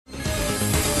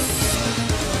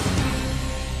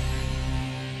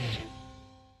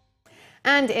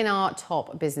And in our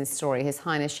top business story, His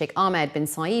Highness Sheikh Ahmed bin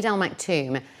Saeed Al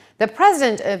Maktoum, the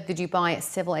president of the Dubai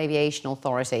Civil Aviation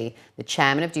Authority, the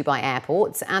chairman of Dubai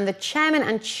Airports, and the chairman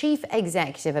and chief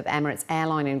executive of Emirates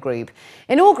Airline and Group,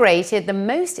 inaugurated the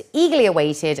most eagerly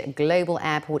awaited global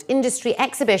airport industry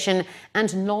exhibition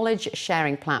and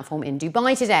knowledge-sharing platform in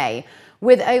Dubai today,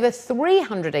 with over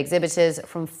 300 exhibitors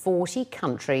from 40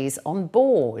 countries on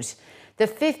board. The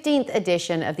 15th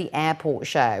edition of the Airport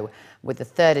Show, with the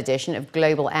 3rd edition of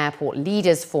Global Airport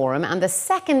Leaders Forum and the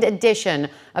 2nd edition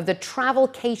of the Travel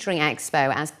Catering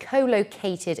Expo as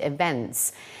co-located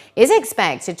events, is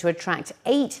expected to attract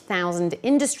 8,000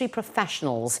 industry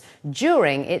professionals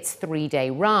during its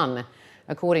 3-day run.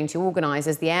 According to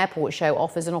organisers, the Airport Show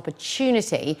offers an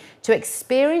opportunity to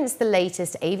experience the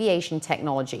latest aviation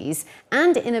technologies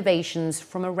and innovations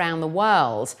from around the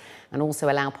world, and also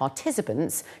allow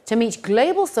participants to meet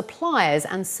global suppliers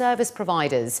and service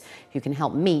providers who can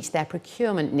help meet their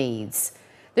procurement needs.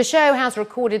 The show has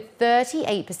recorded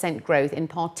 38% growth in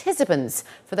participants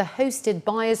for the hosted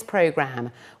buyers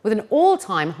programme, with an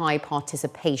all-time high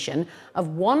participation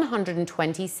of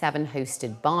 127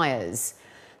 hosted buyers.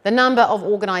 The number of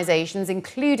organisations,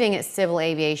 including civil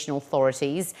aviation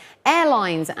authorities,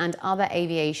 airlines and other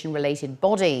aviation-related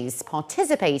bodies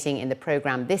participating in the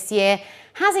programme this year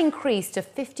has increased to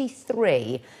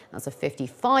 53. That's a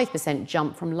 55%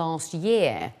 jump from last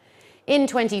year. In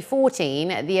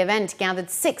 2014, the event gathered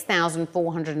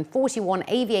 6,441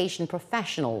 aviation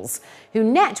professionals who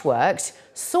networked,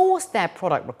 sourced their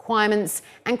product requirements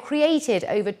and created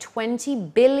over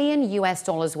 $20 billion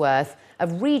worth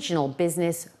of regional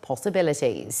business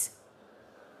possibilities.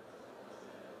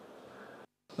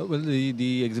 Well,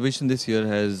 the exhibition this year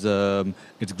has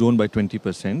it's grown by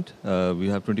 20%. We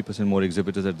have 20% more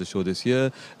exhibitors at the show this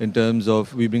year. In terms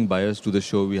of, we bring buyers to the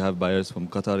show. We have buyers from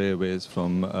Qatar Airways,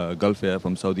 from Gulf Air,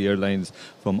 from Saudi Airlines,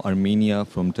 from Armenia,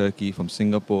 from Turkey, from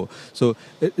Singapore. So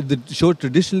the show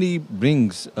traditionally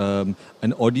brings an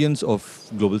audience of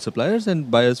global suppliers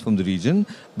and buyers from the region,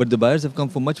 but the buyers have come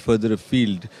from much further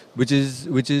afield, which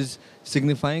is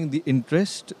signifying the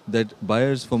interest that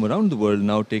buyers from around the world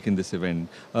now take in this event.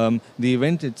 The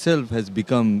event itself has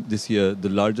become this year the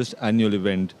largest annual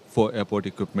event for airport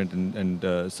equipment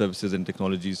and services and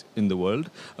technologies in the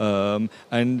world.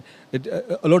 And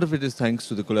a lot of it is thanks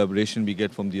to the collaboration we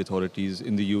get from the authorities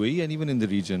in the UAE and even in the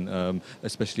region,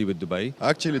 especially with Dubai.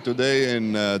 Actually, today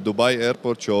in Dubai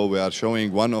Airport Show, we are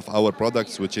showing one of our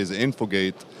products, which is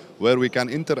Infogate, where we can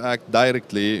interact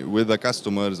directly with the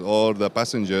customers or the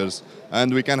passengers,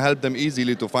 and we can help them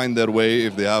easily to find their way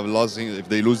if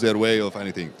they lose their way of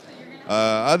anything.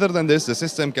 Other than this, the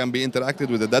system can be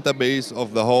interacted with the database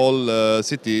of the whole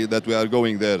city that we are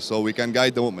going there. So we can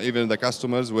guide them, even the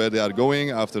customers, where they are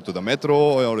going, after to the metro,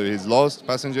 or if he's lost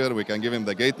passenger, we can give him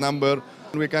the gate number.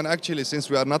 We can actually, since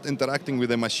we are not interacting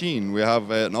with a machine, we have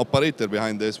an operator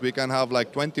behind this, we can have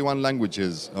like 21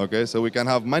 languages, okay? So we can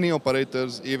have many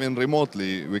operators, even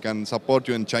remotely. We can support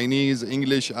you in Chinese,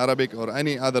 English, Arabic, or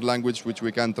any other language which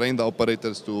we can train the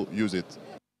operators to use it.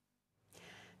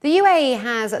 The UAE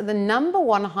has the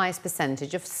 #1 highest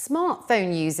percentage of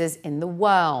smartphone users in the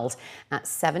world, at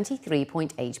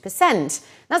 73.8%.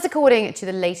 That's according to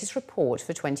the latest report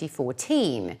for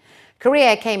 2014.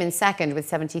 Korea came in second with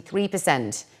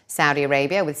 73%, Saudi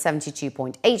Arabia with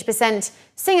 72.8%,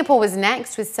 Singapore was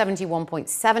next with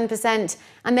 71.7%,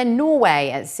 and then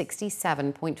Norway at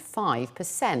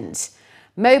 67.5%.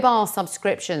 Mobile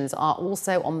subscriptions are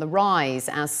also on the rise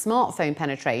as smartphone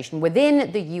penetration within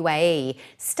the UAE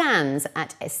stands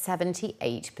at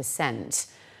 78%.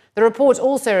 The report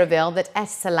also revealed that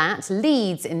Etisalat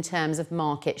leads in terms of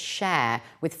market share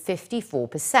with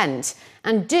 54%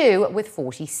 and Du with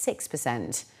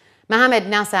 46%. Mohammed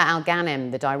Nasser Al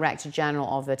Ghanim, the Director General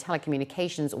of the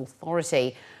Telecommunications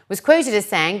Authority, was quoted as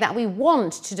saying that we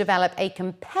want to develop a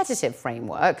competitive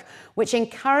framework which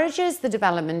encourages the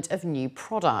development of new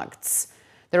products.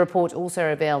 The report also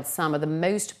revealed some of the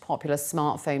most popular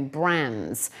smartphone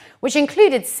brands, which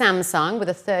included Samsung with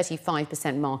a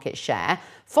 35% market share,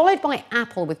 followed by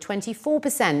Apple with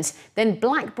 24%, then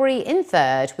BlackBerry in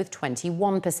third with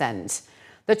 21%.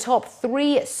 The top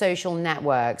 3 social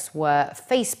networks were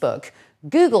Facebook,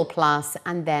 Google+,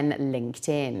 and then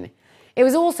LinkedIn. It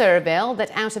was also revealed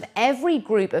that out of every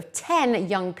group of 10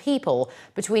 young people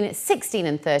between 16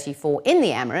 and 34 in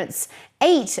the Emirates,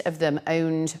 8 of them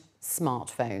owned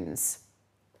smartphones.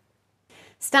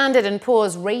 Standard &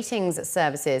 Poor's Ratings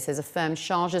Services has affirmed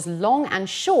Sharjah's long and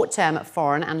short-term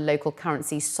foreign and local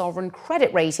currency sovereign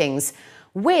credit ratings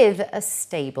with a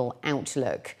stable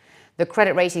outlook. The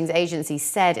credit ratings agency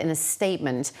said in a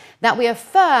statement that we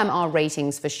affirm our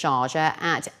ratings for Sharjah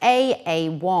at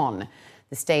AA1.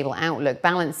 The stable outlook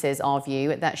balances our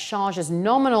view that Sharjah's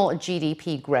nominal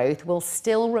GDP growth will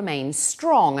still remain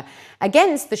strong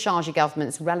against the Sharjah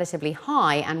government's relatively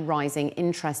high and rising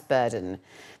interest burden.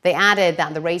 They added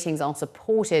that the ratings are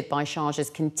supported by Sharjah's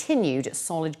continued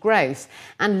solid growth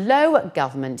and low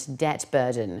government debt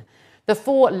burden. The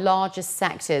four largest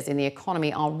sectors in the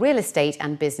economy are real estate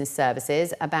and business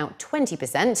services, about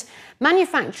 20%,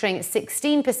 manufacturing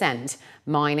 16%,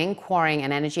 mining, quarrying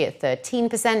and energy at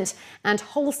 13%, and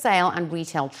wholesale and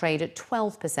retail trade at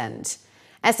 12%.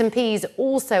 S&P's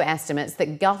also estimates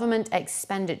that government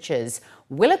expenditures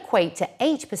will equate to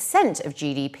 8% of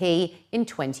GDP in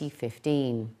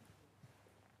 2015.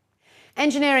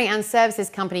 Engineering and services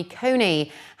company Kone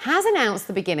has announced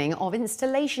the beginning of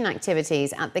installation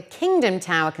activities at the Kingdom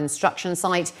Tower construction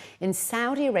site in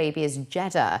Saudi Arabia's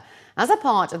Jeddah as a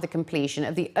part of the completion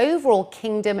of the overall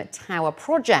Kingdom Tower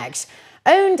project,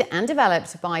 owned and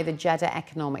developed by the Jeddah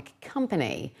Economic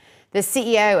Company. The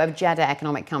CEO of Jeddah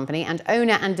Economic Company and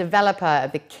owner and developer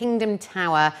of the Kingdom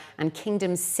Tower and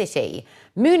Kingdom City,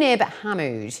 Munib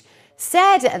Hamoud,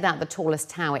 said that the tallest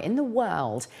tower in the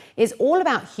world is all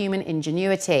about human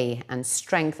ingenuity and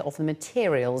strength of the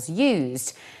materials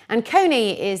used. And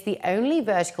Kone is the only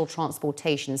vertical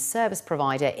transportation service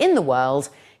provider in the world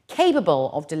capable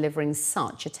of delivering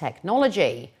such a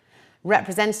technology.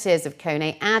 Representatives of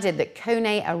Kone added that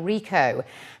Kone Arico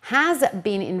has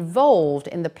been involved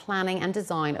in the planning and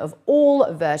design of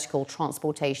all vertical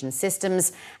transportation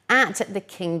systems at the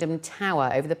Kingdom Tower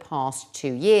over the past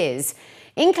 2 years,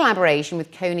 in collaboration with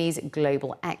Kone's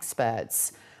global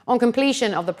experts. On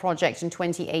completion of the project in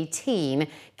 2018,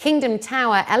 Kingdom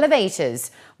Tower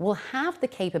elevators will have the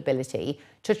capability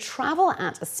to travel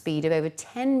at a speed of over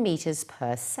 10 meters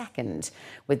per second,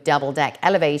 with double-deck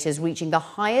elevators reaching the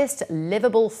highest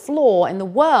livable floor in the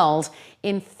world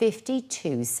in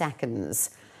 52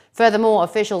 seconds. Furthermore,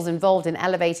 officials involved in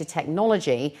elevator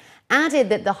technology added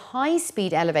that the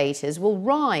high-speed elevators will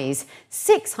rise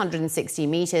 660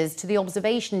 meters to the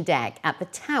observation deck at the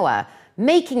tower,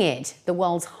 making it the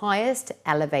world's highest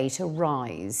elevator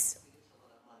rise.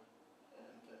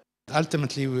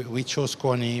 Ultimately, we chose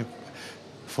Kone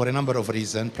for a number of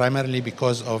reasons, primarily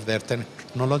because of their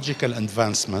technological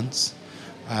advancements.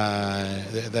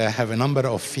 They have a number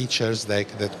of features that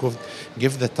could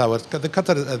give the tower.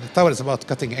 The tower is about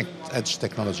cutting-edge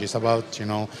technology. It's about, you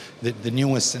know, the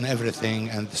newest in everything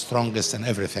and the strongest in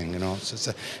everything. You know,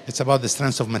 so it's about the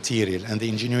strength of material and the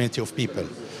ingenuity of people.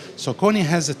 So Kone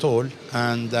has it all,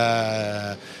 and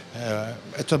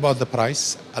it's about the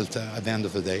price at the end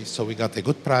of the day. So we got a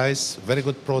good price, very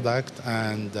good product,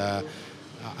 and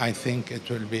I think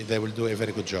they will do a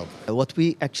very good job. What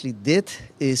we actually did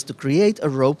is to create a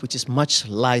rope which is much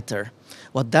lighter.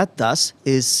 What that does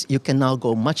is you can now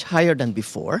go much higher than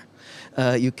before.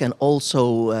 You can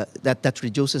also, that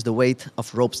reduces the weight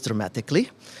of ropes dramatically.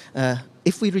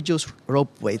 If we reduce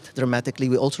rope weight dramatically,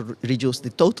 we also reduce the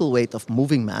total weight of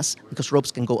moving mass, because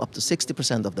ropes can go up to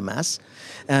 60% of the mass.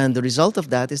 And the result of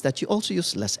that is that you also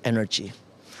use less energy.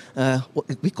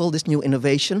 We call this new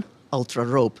innovation Ultra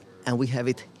Rope, and we have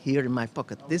it here in my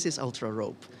pocket. This is Ultra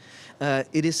Rope.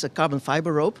 It is a carbon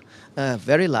fiber rope,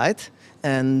 very light,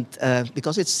 and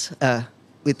because it's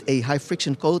with a high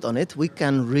friction coat on it, we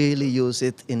can really use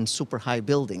it in super high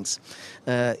buildings.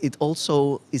 It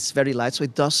also is very light, so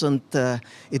it doesn't,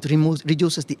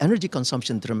 reduces the energy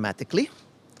consumption dramatically.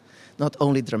 Not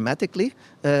only dramatically,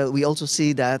 we also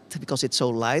see that because it's so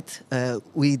light,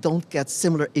 we don't get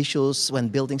similar issues when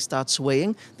buildings start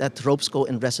swaying, that ropes go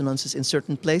in resonances in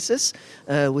certain places.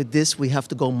 With this, we have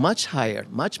to go much higher,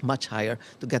 much higher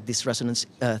to get this resonance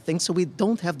thing. So we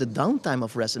don't have the downtime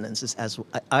of resonances as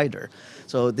either.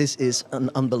 So this is an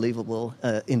unbelievable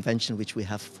invention which we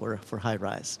have for high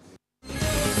rise.